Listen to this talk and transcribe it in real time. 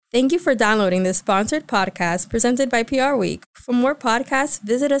Thank you for downloading this sponsored podcast presented by PR Week. For more podcasts,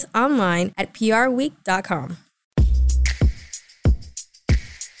 visit us online at prweek.com.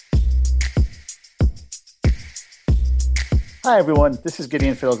 Hi, everyone. This is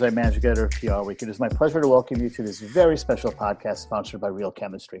Gideon Fiddles, I'm Managing Editor of PR Week. It is my pleasure to welcome you to this very special podcast sponsored by Real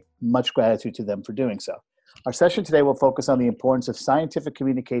Chemistry. Much gratitude to them for doing so. Our session today will focus on the importance of scientific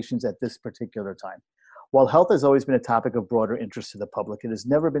communications at this particular time. While health has always been a topic of broader interest to the public, it has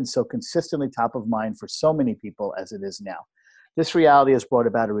never been so consistently top of mind for so many people as it is now. This reality has brought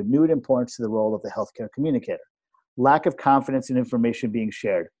about a renewed importance to the role of the healthcare communicator. Lack of confidence in information being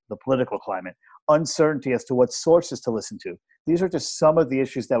shared, the political climate, uncertainty as to what sources to listen to. These are just some of the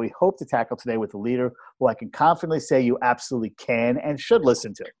issues that we hope to tackle today with a leader who I can confidently say you absolutely can and should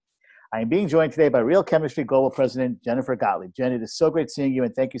listen to. I am being joined today by Real Chemistry Global President Jennifer Gottlieb. Jen, it is so great seeing you,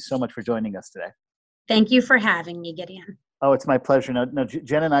 and thank you so much for joining us today. Thank you for having me, Gideon. Oh, it's my pleasure. Now,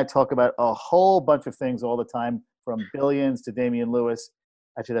 Jen and I talk about a whole bunch of things all the time, from billions to Damian Lewis.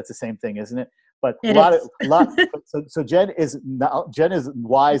 Actually, that's the same thing, isn't it? But so Jen is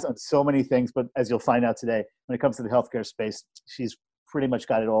wise on so many things, but as you'll find out today, when it comes to the healthcare space, she's pretty much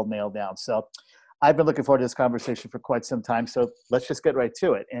got it all nailed down. So I've been looking forward to this conversation for quite some time. So let's just get right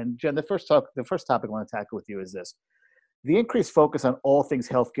to it. And Jen, the first topic I want to tackle with you is this. The increased focus on all things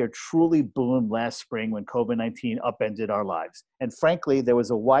healthcare truly boomed last spring when COVID-19 upended our lives. And frankly, there was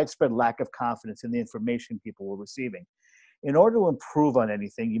a widespread lack of confidence in the information people were receiving. In order to improve on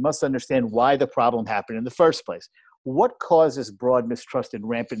anything, you must understand why the problem happened in the first place. What causes broad mistrust and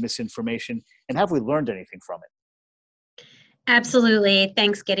rampant misinformation, and have we learned anything from it? Absolutely.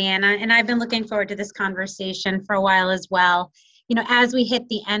 Thanks, Gideon. And I've been looking forward to this conversation for a while as well. You know, as we hit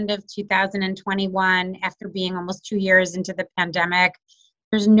the end of 2021, after being almost 2 years into the pandemic,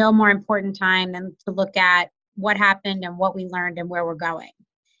 there's no more important time than to look at what happened and what we learned and where we're going.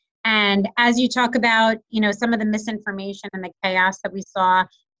 And as you talk about, you know, some of the misinformation and the chaos that we saw at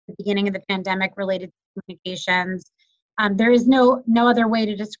the beginning of the pandemic related to communications, there is no other way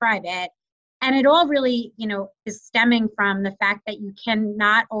to describe it. And it all really, you know, is stemming from the fact that you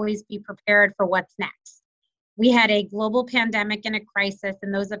cannot always be prepared for what's next. We had a global pandemic and a crisis,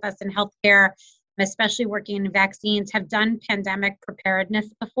 and those of us in healthcare, especially working in vaccines, have done pandemic preparedness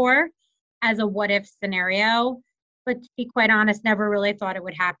before as a what-if scenario. But to be quite honest, never really thought it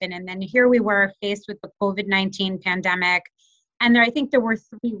would happen. And then here we were faced with the COVID-19 pandemic. And I think there were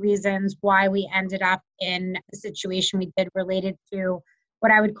three reasons why we ended up in the situation we did related to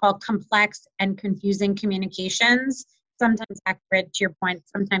what I would call complex and confusing communications, sometimes accurate, to your point,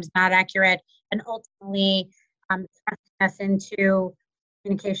 sometimes not accurate, and ultimately thrusting us into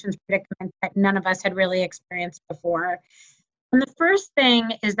communications predicaments that none of us had really experienced before. And the first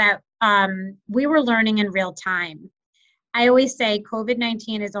thing is that we were learning in real time. I always say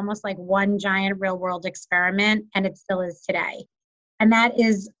COVID-19 is almost like one giant real world experiment, and it still is today. And that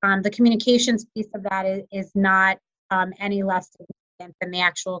is the communications piece of that is not any less significant than the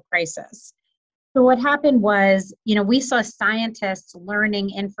actual crisis. So what happened was, you know, we saw scientists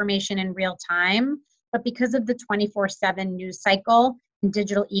learning information in real time, but because of the 24/7 news cycle and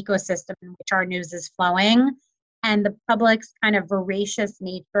digital ecosystem in which our news is flowing, and the public's kind of voracious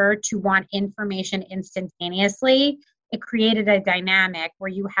nature to want information instantaneously, it created a dynamic where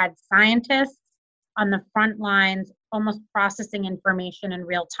you had scientists on the front lines almost processing information in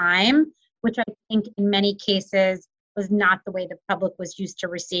real time, which I think in many cases was not the way the public was used to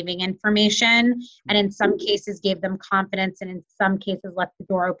receiving information, and in some cases gave them confidence, and in some cases left the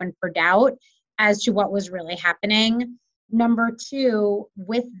door open for doubt as to what was really happening. Number two,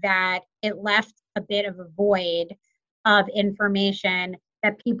 with that, it left a bit of a void of information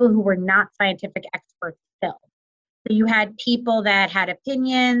that people who were not scientific experts filled. So you had people that had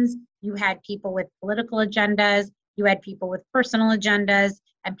opinions, you had people with political agendas, you had people with personal agendas,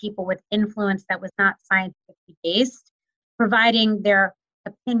 and people with influence that was not scientifically based, providing their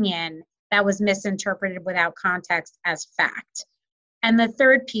opinion that was misinterpreted without context as fact. And the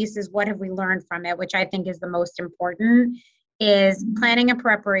third piece is what have we learned from it, which I think is the most important, is planning and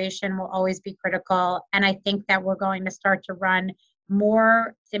preparation will always be critical. And I think that we're going to start to run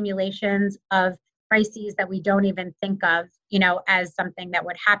more simulations of crises that we don't even think of, you know, as something that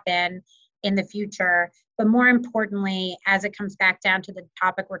would happen in the future. But more importantly, as it comes back down to the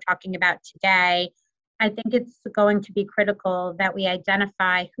topic we're talking about today, I think it's going to be critical that we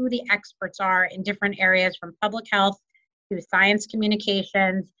identify who the experts are in different areas, from public health to science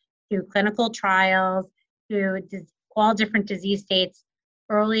communications, to clinical trials, to all different disease states,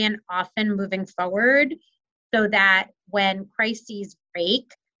 early and often moving forward, so that when crises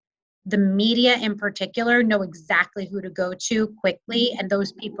break, the media in particular know exactly who to go to quickly, and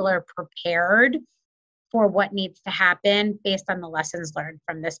those people are prepared for what needs to happen based on the lessons learned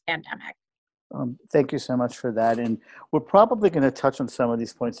from this pandemic. Thank you so much for that. And we're probably going to touch on some of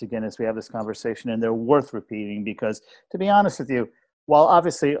these points again as we have this conversation, and they're worth repeating because, to be honest with you, while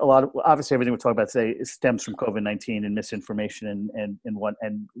obviously everything we're talking about today stems from COVID-19 and misinformation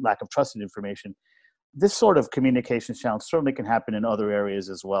and lack of trusted information, this sort of communication challenge certainly can happen in other areas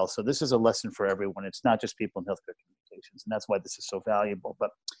as well. So this is a lesson for everyone. It's not just people in healthcare communications, and that's why this is so valuable. But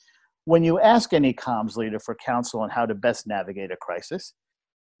when you ask any comms leader for counsel on how to best navigate a crisis,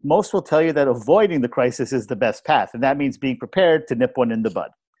 most will tell you that avoiding the crisis is the best path, and that means being prepared to nip one in the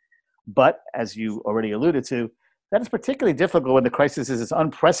bud. But as you already alluded to, that is particularly difficult when the crisis is as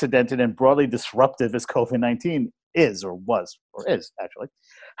unprecedented and broadly disruptive as COVID-19 is or was or is actually.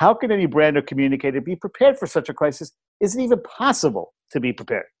 How can any brand or communicator be prepared for such a crisis? Is it even possible to be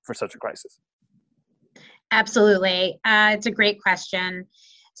prepared for such a crisis? Absolutely. It's a great question.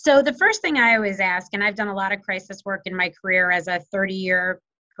 So the first thing I always ask, and I've done a lot of crisis work in my career as a 30-year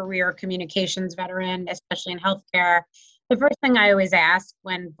career communications veteran, especially in healthcare, the first thing I always ask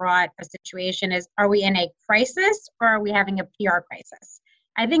when brought a situation is, are we in a crisis or are we having a PR crisis?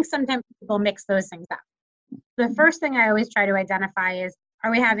 I think sometimes people mix those things up. The first thing I always try to identify is,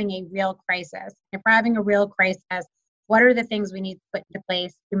 are we having a real crisis? If we're having a real crisis, what are the things we need to put into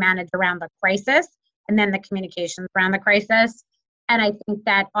place to manage around the crisis and then the communications around the crisis? And I think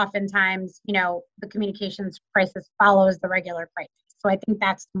that oftentimes, the communications crisis follows the regular crisis. So I think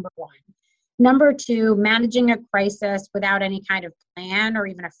that's number one. Number two, managing a crisis without any kind of plan or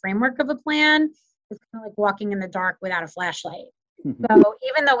even a framework of a plan is kind of like walking in the dark without a flashlight. So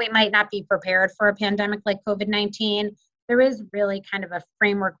even though we might not be prepared for a pandemic like COVID-19, there is really kind of a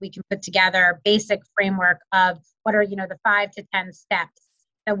framework we can put together, basic framework of what are, the 5 to 10 steps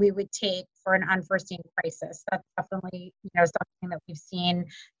that we would take for an unforeseen crisis. That's definitely, something that we've seen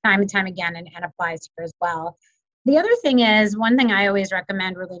time and time again and applies here as well. The other thing is, one thing I always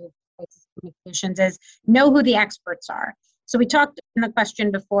recommend related to crisis communications is know who the experts are. So we talked in the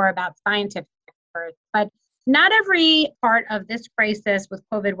question before about scientific experts, but not every part of this crisis with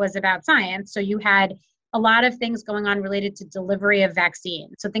COVID was about science. So you had a lot of things going on related to delivery of vaccine.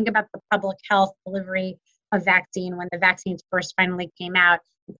 So think about the public health delivery of vaccine when the vaccines first finally came out.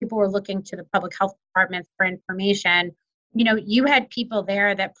 People were looking to the public health departments for information. You had people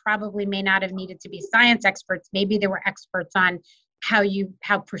there that probably may not have needed to be science experts. Maybe they were experts on how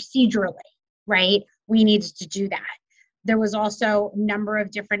procedurally, right, we needed to do that. There was also a number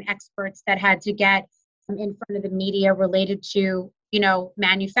of different experts that had to get in front of the media related to,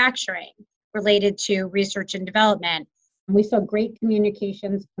 manufacturing, related to research and development. And we saw great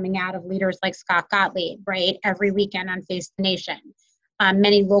communications coming out of leaders like Scott Gottlieb, right, every weekend on Face the Nation.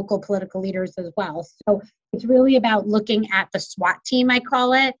 Many local political leaders as well. So it's really about looking at the SWAT team, I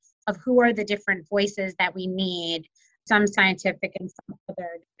call it, of who are the different voices that we need, some scientific and some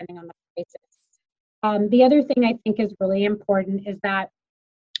other, depending on the crisis. The other thing I think is really important is that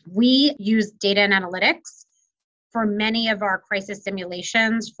we use data and analytics for many of our crisis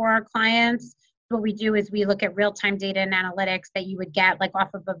simulations for our clients. What we do is we look at real-time data and analytics that you would get like off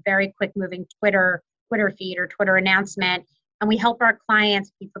of a very quick moving Twitter feed or Twitter announcement. And we help our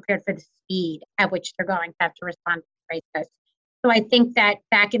clients be prepared for the speed at which they're going to have to respond to the crisis. So I think that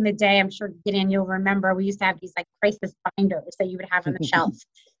back in the day, I'm sure, Gideon, you'll remember, we used to have these like crisis binders that you would have on the shelf.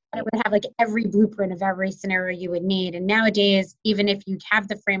 And it would have like every blueprint of every scenario you would need. And nowadays, even if you have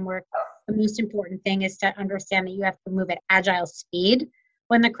the framework, the most important thing is to understand that you have to move at agile speed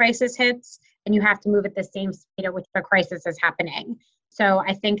when the crisis hits, and you have to move at the same speed at which the crisis is happening. So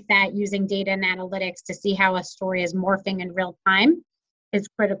I think that using data and analytics to see how a story is morphing in real time is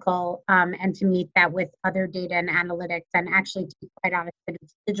critical, and to meet that with other data and analytics, and actually, to be quite honest,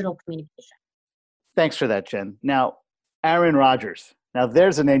 it's digital communication. Thanks for that, Jen. Now, Aaron Rodgers. Now,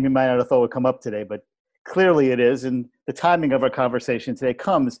 there's a name you might not have thought would come up today, but clearly it is. And the timing of our conversation today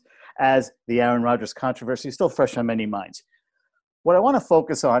comes as the Aaron Rodgers controversy is still fresh on many minds. What I want to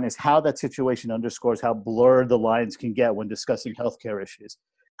focus on is how that situation underscores how blurred the lines can get when discussing healthcare issues.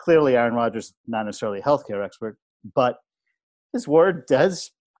 Clearly, Aaron Rodgers is not necessarily a healthcare expert, but his word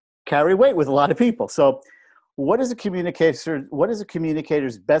does carry weight with a lot of people. So what is a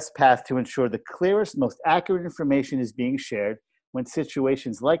communicator's best path to ensure the clearest, most accurate information is being shared when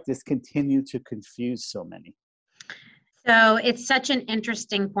situations like this continue to confuse so many? So it's such an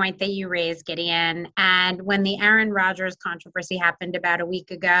interesting point that you raised, Gideon. And when the Aaron Rodgers controversy happened about a week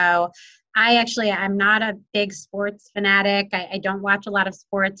ago, I'm not a big sports fanatic. I don't watch a lot of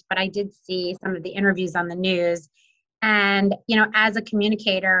sports, but I did see some of the interviews on the news. And, as a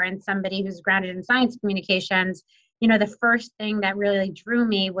communicator and somebody who's grounded in science communications, the first thing that really drew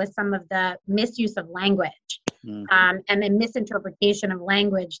me was some of the misuse of language and the misinterpretation of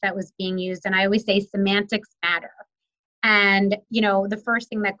language that was being used. And I always say semantics matter. And, the first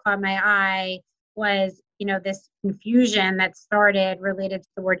thing that caught my eye was, this confusion that started related to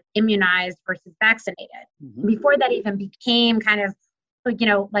the word immunized versus vaccinated. Mm-hmm. Before that even became kind of,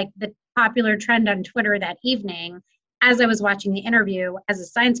 like the popular trend on Twitter that evening, as I was watching the interview as a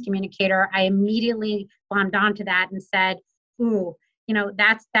science communicator, I immediately glommed onto that and said, ooh,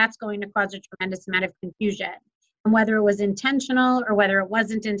 that's going to cause a tremendous amount of confusion. And whether it was intentional or whether it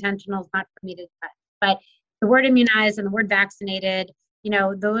wasn't intentional is not for me to judge. But the word immunized and the word vaccinated,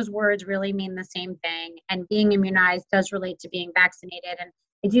 those words really mean the same thing. And being immunized does relate to being vaccinated. And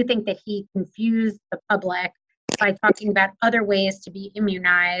I do think that he confused the public by talking about other ways to be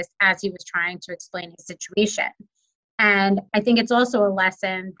immunized as he was trying to explain his situation. And I think it's also a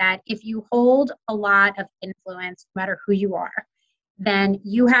lesson that if you hold a lot of influence, no matter who you are, then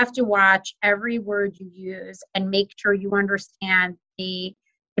you have to watch every word you use and make sure you understand the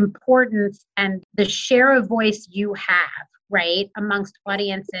importance and the share of voice you have, right, amongst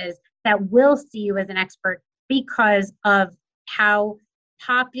audiences that will see you as an expert because of how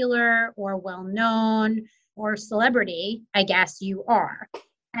popular or well-known or celebrity, I guess, you are.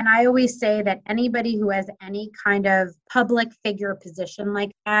 And I always say that anybody who has any kind of public figure position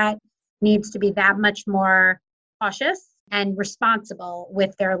like that needs to be that much more cautious and responsible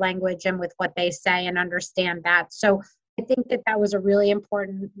with their language and with what they say and understand that. So I think that was a really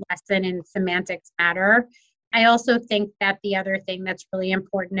important lesson in semantics matter. I also think that the other thing that's really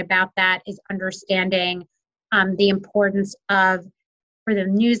important about that is understanding the importance of, for the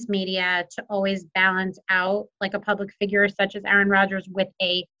news media to always balance out like a public figure such as Aaron Rodgers with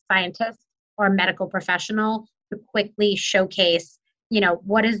a scientist or a medical professional to quickly showcase,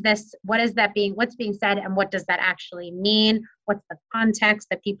 what's being said and what does that actually mean? What's the context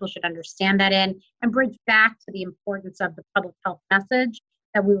that people should understand that in, and bridge back to the importance of the public health message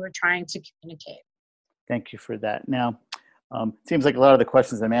that we were trying to communicate. Thank you for that. Now, it seems like a lot of the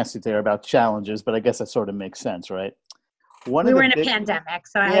questions I'm asking today are about challenges, but I guess that sort of makes sense, right? We were in a pandemic,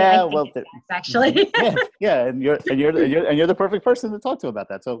 so I think it's actually. yeah, and you're the perfect person to talk to about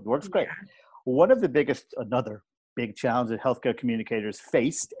that. So it works great. Yeah. Another big challenge that healthcare communicators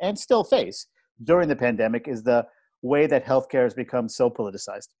faced and still face during the pandemic is the way that healthcare has become so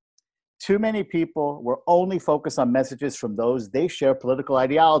politicized. Too many people were only focused on messages from those they share political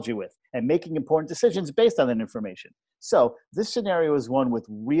ideology with and making important decisions based on that information. So this scenario is one with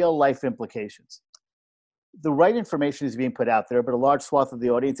real life implications. The right information is being put out there, but a large swath of the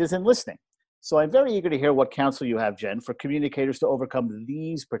audience isn't listening. So I'm very eager to hear what counsel you have, Jen, for communicators to overcome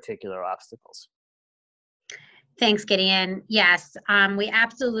these particular obstacles. Thanks, Gideon. Yes, we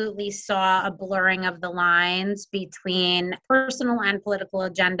absolutely saw a blurring of the lines between personal and political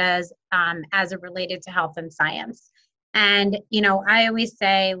agendas as it related to health and science. And, I always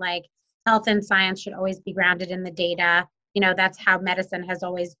say, health and science should always be grounded in the data. That's how medicine has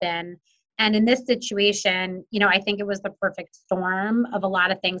always been. And in this situation, I think it was the perfect storm of a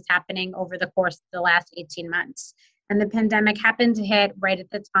lot of things happening over the course of the last 18 months. And the pandemic happened to hit right at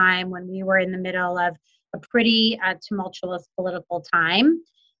the time when we were in the middle of a pretty tumultuous political time.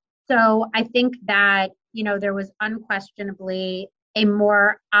 So I think that, there was unquestionably a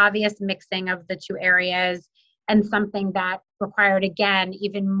more obvious mixing of the two areas and something that required, again,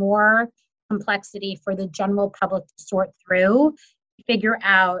 even more complexity for the general public to sort through, figure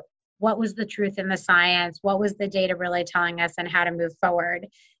out what was the truth in the science, what was the data really telling us, and how to move forward.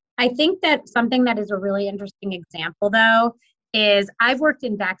 I think that something that is a really interesting example, though, is I've worked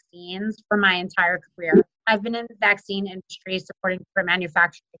in vaccines for my entire career. I've been in the vaccine industry supporting for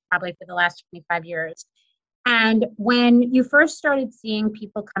manufacturing probably for the last 25 years. And when you first started seeing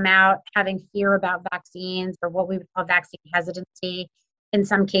people come out having fear about vaccines, or what we would call vaccine hesitancy, in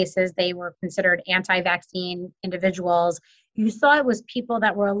some cases they were considered anti-vaccine individuals, you saw it was people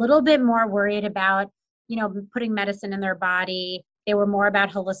that were a little bit more worried about, putting medicine in their body. They were more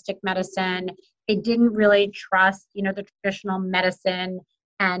about holistic medicine. They didn't really trust, the traditional medicine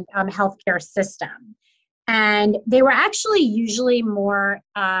and healthcare system. And they were actually usually more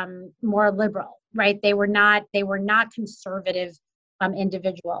liberal, right? They were not conservative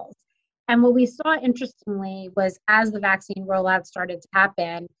individuals. And what we saw, interestingly, was as the vaccine rollout started to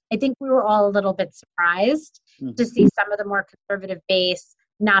happen, I think we were all a little bit surprised to see some of the more conservative base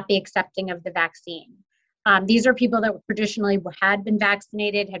not be accepting of the vaccine. These are people that traditionally had been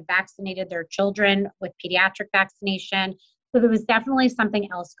vaccinated, had vaccinated their children with pediatric vaccination. So there was definitely something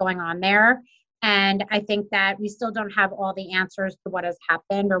else going on there. And I think that we still don't have all the answers to what has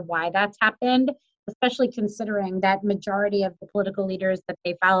happened or why that's happened, especially considering that majority of the political leaders that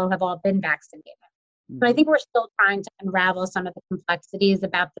they follow have all been vaccinated. So I think we're still trying to unravel some of the complexities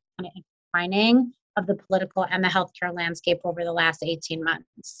about the kind of intertwining of the political and the healthcare landscape over the last 18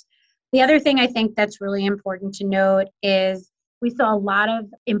 months. The other thing I think that's really important to note is we saw a lot of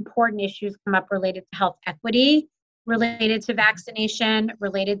important issues come up related to health equity, related to vaccination,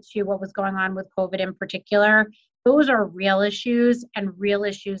 related to what was going on with COVID in particular. Those are real issues, and real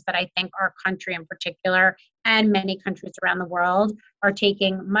issues that I think our country in particular and many countries around the world are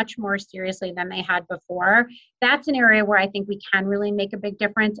taking much more seriously than they had before. That's an area where I think we can really make a big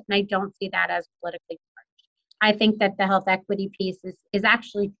difference, and I don't see that as politically charged. I think that the health equity piece is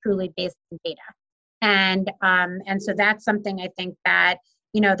actually truly based on data. And so that's something I think that,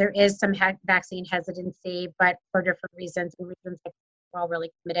 there is some vaccine hesitancy, but for different reasons and reasons that we're all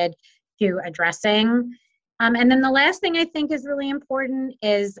really committed to addressing. And then the last thing I think is really important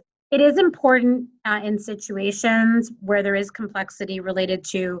is it is important in situations where there is complexity related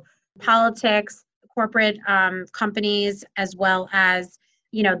to politics, corporate companies, as well as,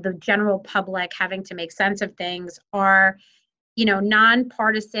 the general public having to make sense of things, are,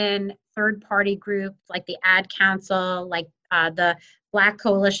 nonpartisan third-party groups like the Ad Council, like the Black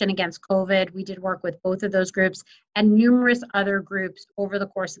Coalition Against COVID. We did work with both of those groups and numerous other groups over the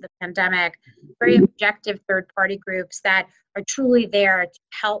course of the pandemic, very objective third-party groups that are truly there to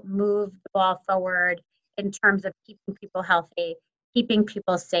help move the ball forward in terms of keeping people healthy, keeping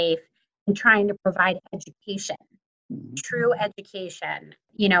people safe, and trying to provide education, true education,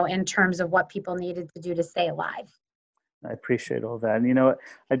 in terms of what people needed to do to stay alive. I appreciate all that. And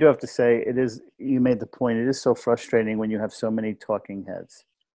I do have to say, you made the point, it is so frustrating when you have so many talking heads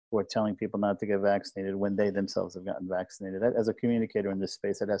who are telling people not to get vaccinated when they themselves have gotten vaccinated. As a communicator in this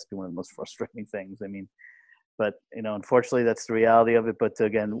space, that has to be one of the most frustrating things. But unfortunately, that's the reality of it. But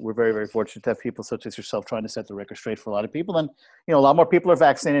again, we're very, very fortunate to have people such as yourself trying to set the record straight for a lot of people. And, a lot more people are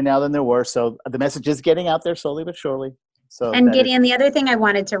vaccinated now than there were. So the message is getting out there slowly but surely. So, and Gideon, the other thing I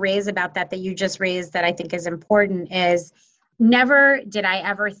wanted to raise about that you just raised that I think is important is never did I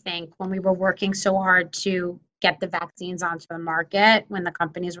ever think when we were working so hard to get the vaccines onto the market, when the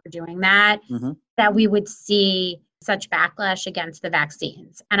companies were doing that, that we would see such backlash against the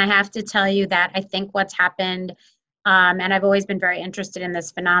vaccines. And I have to tell you that I think what's happened, and I've always been very interested in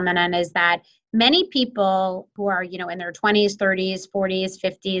this phenomenon, is that many people who are, in their 20s, 30s, 40s,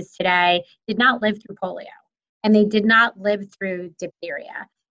 50s today did not live through polio. And they did not live through diphtheria.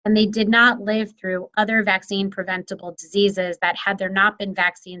 And they did not live through other vaccine preventable diseases that, had there not been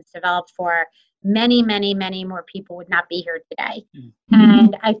vaccines developed for, many, many, many more people would not be here today.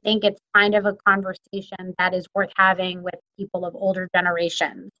 And I think it's kind of a conversation that is worth having with people of older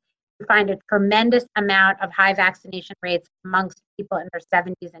generations. You find a tremendous amount of high vaccination rates amongst people in their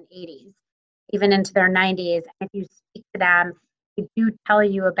 70s and 80s, even into their 90s. And if you speak to them, they do tell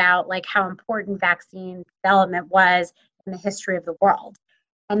you about how important vaccine development was in the history of the world.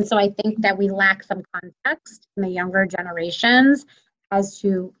 And so I think that we lack some context in the younger generations as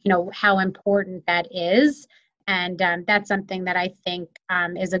to, how important that is. And that's something that I think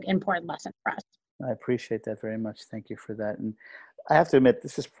is an important lesson for us. I appreciate that very much. Thank you for that. And I have to admit,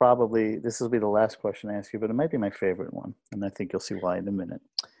 this will be the last question I ask you, but it might be my favorite one. And I think you'll see why in a minute.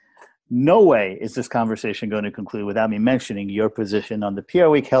 No way is this conversation going to conclude without me mentioning your position on the PR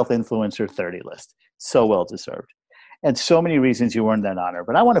Week Health Influencer 30 list. So well deserved. And so many reasons you earned that honor.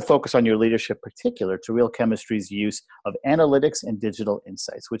 But I want to focus on your leadership particular to Real Chemistry's use of analytics and digital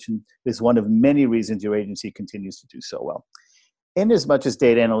insights, which is one of many reasons your agency continues to do so well. In as much as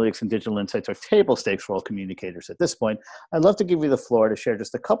data analytics and digital insights are table stakes for all communicators at this point, I'd love to give you the floor to share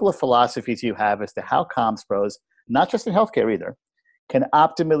just a couple of philosophies you have as to how comms pros, not just in healthcare either, can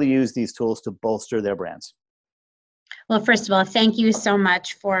optimally use these tools to bolster their brands. Well, first of all, thank you so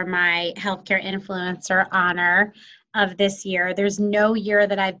much for my healthcare influencer honor of this year. There's no year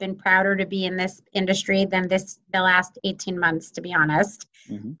that I've been prouder to be in this industry than the last 18 months, to be honest.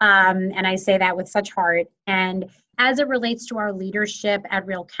 And I say that with such heart. And as it relates to our leadership at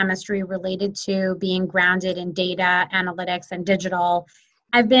Real Chemistry related to being grounded in data, analytics, and digital,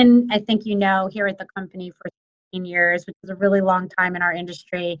 I've been, I think here at the company for 16 years, which is a really long time in our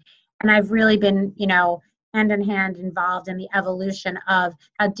industry. And I've really been, hand in hand involved in the evolution of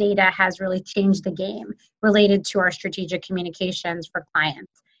how data has really changed the game related to our strategic communications for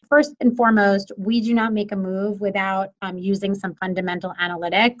clients. First and foremost, we do not make a move without using some fundamental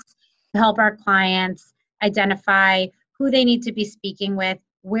analytics to help our clients identify who they need to be speaking with,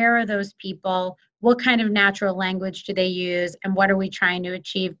 where are those people, what kind of natural language do they use, and what are we trying to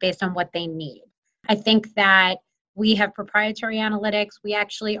achieve based on what they need. I think that we have proprietary analytics. We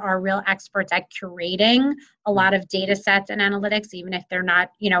actually are real experts at curating a lot of data sets and analytics, even if they're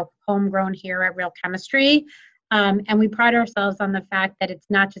not, homegrown here at Real Chemistry. And we pride ourselves on the fact that it's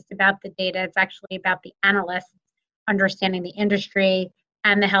not just about the data, it's actually about the analysts understanding the industry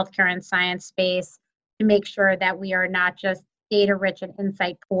and the healthcare and science space to make sure that we are not just data rich and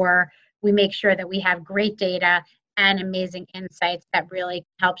insight poor. We make sure that we have great data and amazing insights that really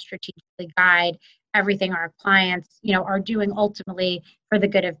help strategically guide everything our clients, are doing ultimately for the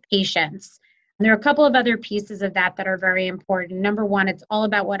good of patients. And there are a couple of other pieces of that are very important. Number one, it's all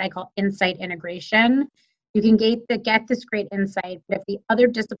about what I call insight integration. You can get this great insight, but if the other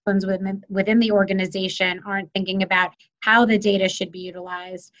disciplines within the organization aren't thinking about how the data should be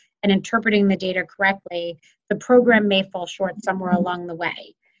utilized and interpreting the data correctly, the program may fall short somewhere along the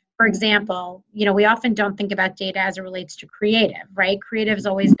way. For example, we often don't think about data as it relates to creative, right? Creative has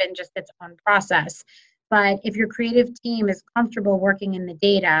always been just its own process. But if your creative team is comfortable working in the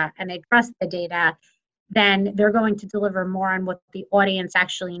data and they trust the data, then they're going to deliver more on what the audience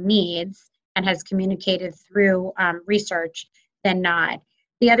actually needs and has communicated through research than not.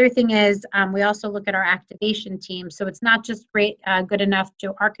 The other thing is we also look at our activation team. So it's not just good enough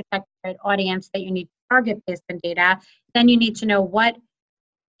to architect an audience that you need to target based on data. Then you need to know what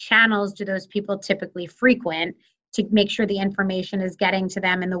channels do those people typically frequent to make sure the information is getting to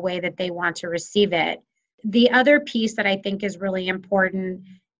them in the way that they want to receive it. The other piece that I think is really important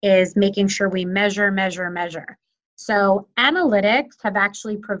is making sure we measure. So analytics have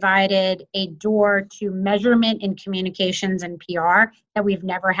actually provided a door to measurement in communications and PR that we've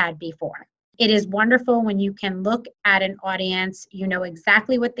never had before. It is wonderful when you can look at an audience, you know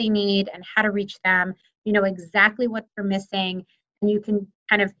exactly what they need and how to reach them, you know exactly what they're missing, and you can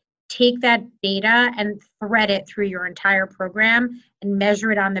kind of take that data and thread it through your entire program and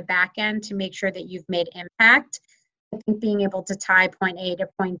measure it on the back end to make sure that you've made impact. I think being able to tie point A to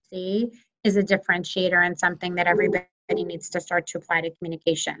point Z is a differentiator and something that everybody needs to start to apply to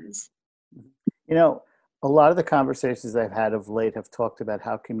communications. A lot of the conversations I've had of late have talked about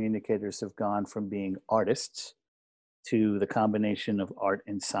how communicators have gone from being artists to the combination of art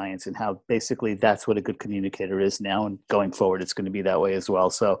and science, and how basically that's what a good communicator is now, and going forward it's going to be that way as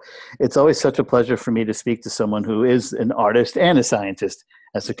well. So it's always such a pleasure for me to speak to someone who is an artist and a scientist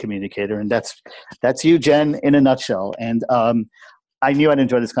as a communicator, and that's you, Jen, in a nutshell. And I knew I'd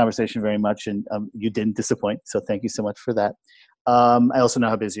enjoy this conversation very much, and you didn't disappoint, so thank you so much for that. I also know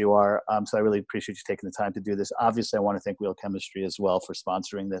how busy you are, so I really appreciate you taking the time to do this. Obviously, I want to thank Real Chemistry as well for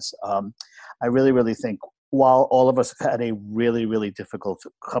sponsoring this. I really, really think while all of us have had a really, really difficult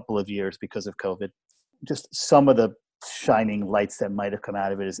couple of years because of COVID, just some of the shining lights that might have come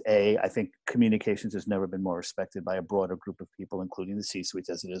out of it is I think communications has never been more respected by a broader group of people, including the C-suite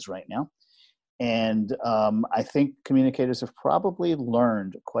as it is right now. And I think communicators have probably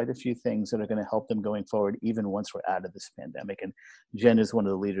learned quite a few things that are going to help them going forward, even once we're out of this pandemic. And Jen is one of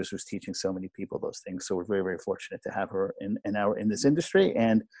the leaders who's teaching so many people those things. So we're very, very fortunate to have her in this industry.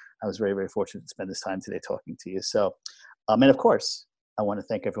 And I was very, very fortunate to spend this time today talking to you. So, and of course, I want to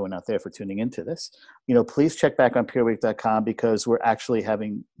thank everyone out there for tuning into this. Please check back on PureWeek.com, because we're actually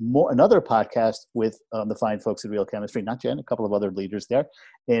having another podcast with the fine folks at Real Chemistry, not Jen, a couple of other leaders there,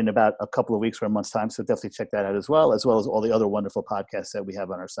 in about a couple of weeks or a month's time. So definitely check that out as well as all the other wonderful podcasts that we have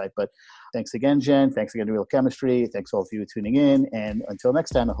on our site. But thanks again, Jen. Thanks again to Real Chemistry. Thanks all of you tuning in. And until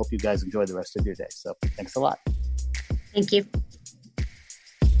next time, I hope you guys enjoy the rest of your day. So thanks a lot. Thank you.